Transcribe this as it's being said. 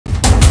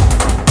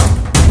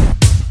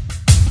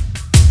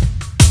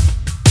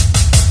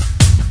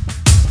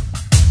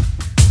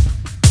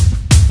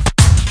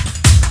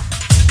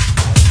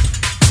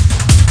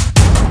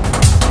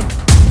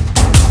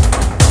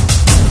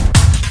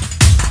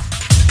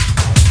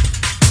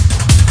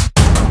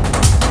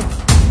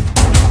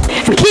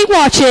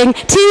watching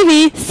TV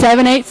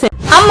 786.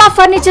 అమ్మ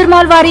furniture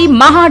mall వారి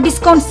మహా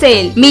డిస్కౌంట్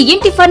సేల్. మీ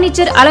ఇంటి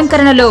ఫర్నిచర్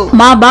అలంకరణలో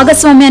మా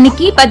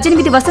భాగస్వామ్యానికి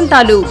 18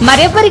 వసంతాలు.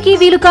 మరెవ్వరికీ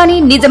వీలు కాని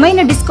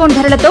నిజమైన డిస్కౌంట్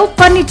ధరలతో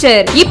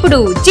ఫర్నిచర్ ఇప్పుడు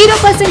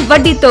 0%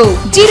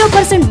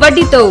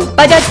 వడ్డీతో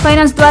బజాజ్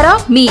ఫైనాన్స్ ద్వారా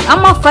మీ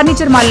అమ్మ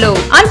ఫర్నిచర్ మాల్ లో.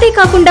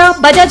 అంతేకాకుండా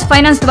బజాజ్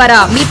ఫైనాన్స్ ద్వారా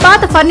మీ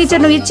పాత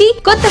ఫర్నిచర్ ను ఇచ్చి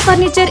కొత్త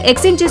ఫర్నిచర్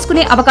ఎక్స్చేంజ్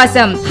చేసుకునే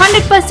అవకాశం.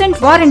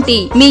 100% వారంటీ.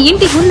 మీ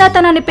ఇంటి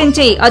హుందాతనాన్ని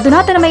పెంచే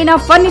అధునాతనమైన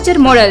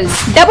furniture models.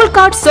 Double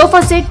cot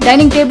sofa set,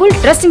 dining table,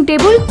 dressing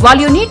table,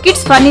 wall unit, kids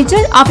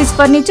furniture, office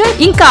furniture,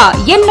 ఇంకా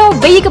ఎన్నో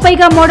 1000కి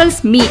పైగా మోడల్స్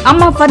మీ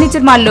అమ్మ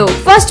ఫర్నిచర్ మాల్ లో.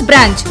 First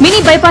branch mini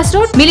bypass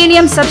road,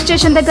 millennium sub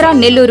station దగ్గర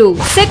నెల్లూరు.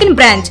 సెకండ్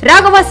బ్రాంచ్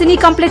రాఘవ సినీ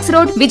కాంప్లెక్స్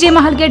రోడ్, విజయ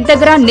Mahal gate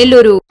దగ్గర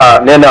నెల్లూరు.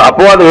 నేను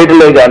అపవాదం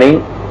వేయటంలో గాని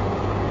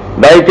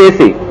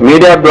దయచేసి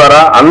మీడియా ద్వారా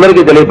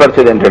అందరికీ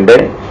తెలియపరిచేది ఏంటంటే,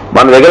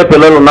 మన దగ్గర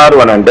పిల్లలు ఉన్నారు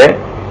అని అంటే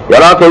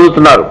ఎలా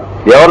చదువుతున్నారు,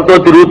 ఎవరితో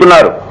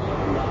తిరుగుతున్నారు,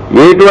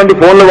 ఎటువంటి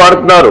ఫోన్లు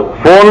వాడుతున్నారు,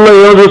 ఫోన్లో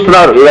ఏం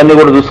చూస్తున్నారు, ఇవన్నీ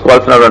కూడా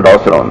చూసుకోవాల్సినటువంటి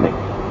అవసరం ఉంది.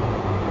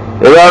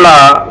 ఇవాళ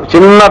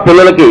చిన్న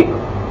పిల్లలకి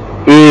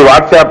ఈ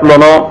వాట్సాప్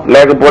లోనో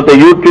లేకపోతే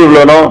యూట్యూబ్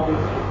లోనో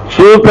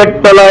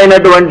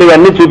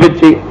చూపెట్టలైనటువంటివన్నీ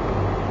చూపించి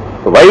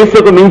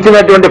వయసుకు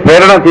మించినటువంటి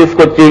ప్రేరణ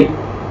తీసుకొచ్చి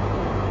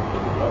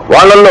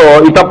వాళ్ళల్లో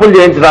ఈ తప్పులు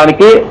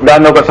చేయించడానికి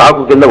దాన్ని ఒక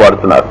సాకు కింద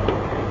వాడుతున్నారు.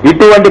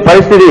 ఇటువంటి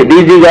పరిస్థితి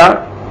డీజీగా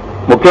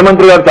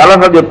ముఖ్యమంత్రి గారు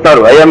చాలాసార్లు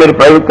చెప్తారు, అయ్యా మీరు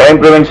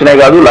క్రైమ్ ప్రివెన్షనే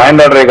కాదు, లా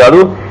అండ్ ఆర్డరే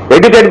కాదు,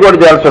 ఎడ్యుకేట్ కూడా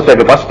చేయాల్సి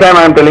వస్తుంది. First time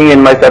I'm telling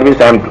in my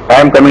service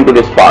I'm coming to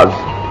this pause.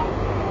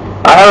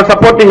 I have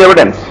supporting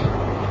evidence.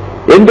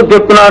 ఎందుకు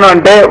చెప్తున్నాను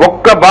అంటే,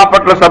 ఒక్క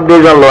బాపట్ల సబ్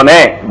డివిజన్ లోనే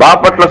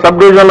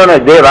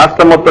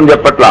రాష్ట్రం మొత్తం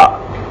చెప్పట్ల,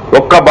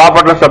 ఒక్క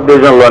బాపట్ల సబ్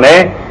డివిజన్ లోనే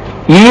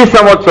ఈ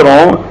సంవత్సరం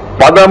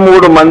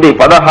 16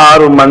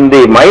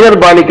 మంది మైనర్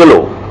బాలికలు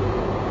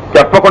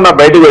చెప్పకుండా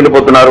బయటకు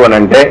వెళ్ళిపోతున్నారు అని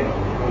అంటే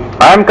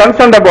I'm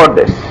concerned about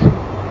this.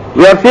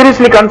 We are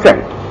seriously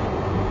concerned.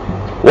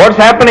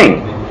 What's happening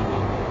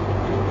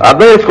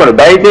అర్థం చేసుకోండి.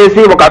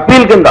 దయచేసి ఒక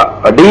అప్పీల్ కింద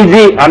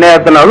డీజీ అనే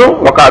అతను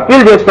ఒక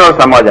అప్పీల్ చేస్తున్నాడు,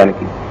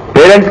 సమాజానికి,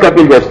 పేరెంట్స్ కి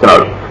అప్పీల్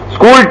చేస్తున్నాడు,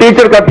 స్కూల్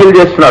టీచర్ కి అప్పీల్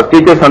చేస్తున్నారు,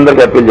 టీచర్స్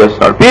అందరికి అప్పీల్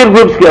చేస్తున్నారు, పీర్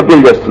గ్రూప్స్ కి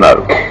అప్పీల్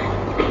చేస్తున్నారు.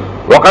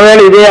 ఒకవేళ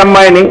ఇదే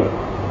అమ్మాయిని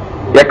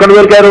ఎక్కడ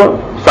దొరికారు?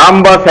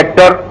 సాంబా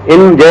సెక్టర్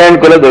ఇన్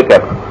జేఎండ్కేలో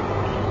దొరికారు.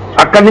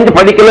 అక్కడి నుంచి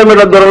 10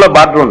 కిలోమీటర్ల దూరంలో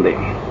బార్డర్ ఉంది.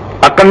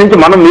 అక్కడి నుంచి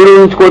మీరు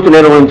ఊహించుకోవచ్చు,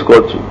 నేను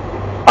ఊహించుకోవచ్చు.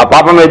 ఆ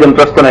పాప మీద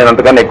ఇంట్రెస్ట్ నేను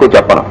అంతకన్నా ఎక్కువ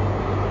చెప్పను.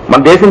 మన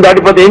దేశం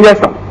దాటిపోతే ఏం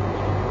చేస్తాం?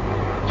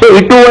 సో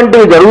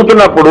ఇటువంటివి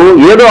జరుగుతున్నప్పుడు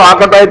ఏదో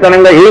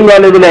ఆకతాయితనంగా ఏం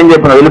కాలేదులే అని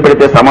చెప్పిన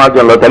వదిలిపెడితే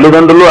సమాజంలో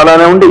తల్లిదండ్రులు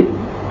అలానే ఉండి,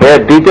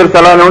 టీచర్స్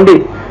అలానే ఉండి,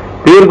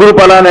 పీర్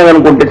గ్రూప్ అలానే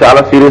అనుకుంటే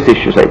చాలా సీరియస్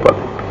ఇష్యూస్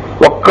అయిపోతాయి.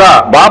 ఒక్క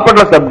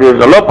బాపట్ల సబ్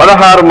డివిజన్ లో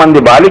 16 మంది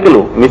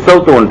బాలికలు మిస్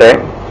అవుతూ ఉంటే,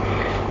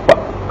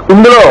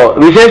 ఇందులో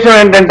విశేషం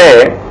ఏంటంటే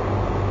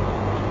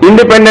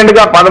ఇండిపెండెంట్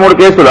గా 13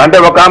 కేసులు, అంటే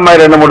ఒక అమ్మాయి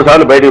 2-3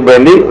 సార్లు బయటకు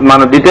పోయింది.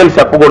 మన డీటెయిల్స్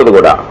చెప్పకూడదు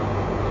కూడా.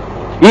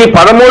 ఈ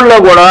 13లో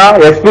కూడా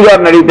ఎస్పీ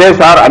గారిని అడిగితే,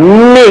 సార్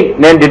అన్ని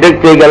నేను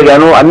డిటెక్ట్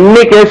చేయగలిగాను,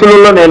 అన్ని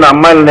కేసులలో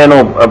నేను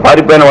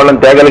పారిపోయిన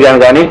వాళ్ళని తేగలిగాను,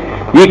 కానీ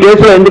ఈ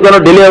కేసులో ఎందుకనో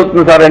డిలే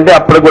అవుతుంది సార్ అంటే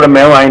అప్పుడు కూడా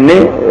మేము ఆయన్ని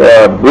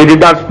we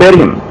did not spare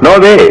him. No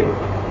way.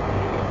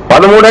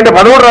 13 అంటే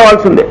 13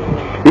 రావాల్సిందే.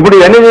 ఇప్పుడు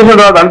ఇవన్నీ చూసిన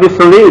తర్వాత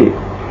అనిపిస్తుంది,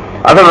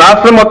 అసలు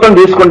రాష్ట్రం మొత్తం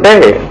తీసుకుంటే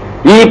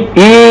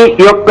ఈ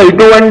యొక్క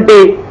ఇటువంటి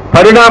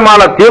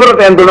పరిణామాల తీవ్రత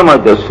ఎంతుందో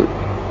మనకు తెలుస్తుంది.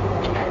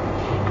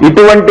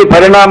 ఇటువంటి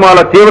పరిణామాల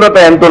తీవ్రత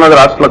ఎంత ఉన్నది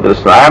రాష్ట్రంలో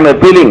తెలుస్తుంది. ఐఎమ్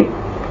అపీలింగ్,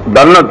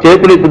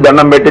 చేతులెత్తి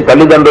దండం పెట్టి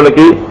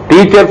తల్లిదండ్రులకి,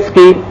 టీచర్స్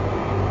కి,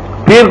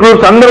 పీర్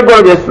గ్రూప్స్ అందరికీ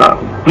కూడా చేస్తున్నారు,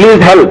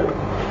 please help.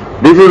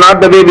 This is not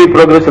the way we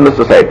progress in the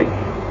society.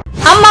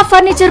 అమ్మ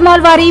ఫర్నిచర్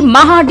మాల్ వారి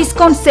మహా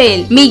డిస్కౌంట్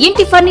సేల్. మీ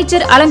ఇంటి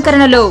ఫర్నిచర్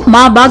అలంకరణలో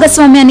మా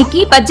భాగస్వామ్యానికి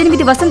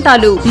 18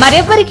 వసంతాలు.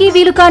 మరెవ్వరికీ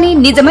వీలు కాని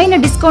నిజమైన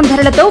డిస్కౌంట్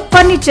ధరలతో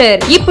ఫర్నిచర్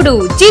ఇప్పుడు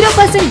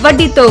 0%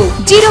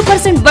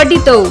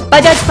 వడ్డీతో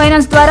బజాజ్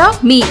ఫైనాన్స్ ద్వారా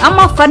మీ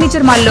అమ్మ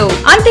ఫర్నిచర్ మాల్ లో.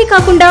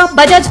 అంతేకాకుండా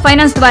బజాజ్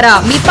ఫైనాన్స్ ద్వారా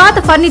మీ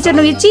పాత ఫర్నిచర్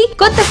ను ఇచ్చి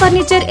కొత్త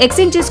ఫర్నిచర్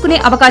ఎక్స్చేంజ్ చేసుకునే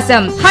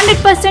అవకాశం.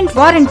 100%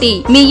 వారంటీ.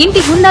 మీ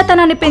ఇంటి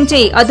హుందాతనాన్ని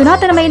పెంచే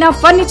అధునాతనమైన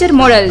furniture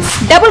models.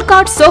 Double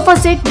cot sofa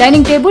set,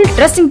 dining table,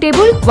 dressing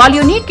table, wall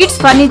unit, kids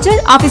furniture,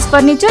 office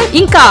furniture,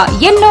 ఇంకా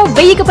ఎన్నో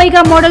 1000కి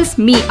పైగా మోడల్స్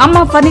మీ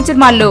అమ్మ ఫర్నిచర్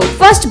మాల్ లో.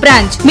 First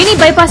branch mini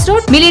bypass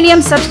road,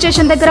 millennium sub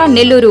station దగ్గర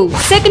నెల్లూరు.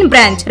 సెకండ్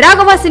బ్రాంచ్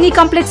రాఘవ సినీ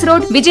కాంప్లెక్స్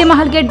రోడ్, విజయ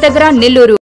Mahal gate దగ్గర నెల్లూరు.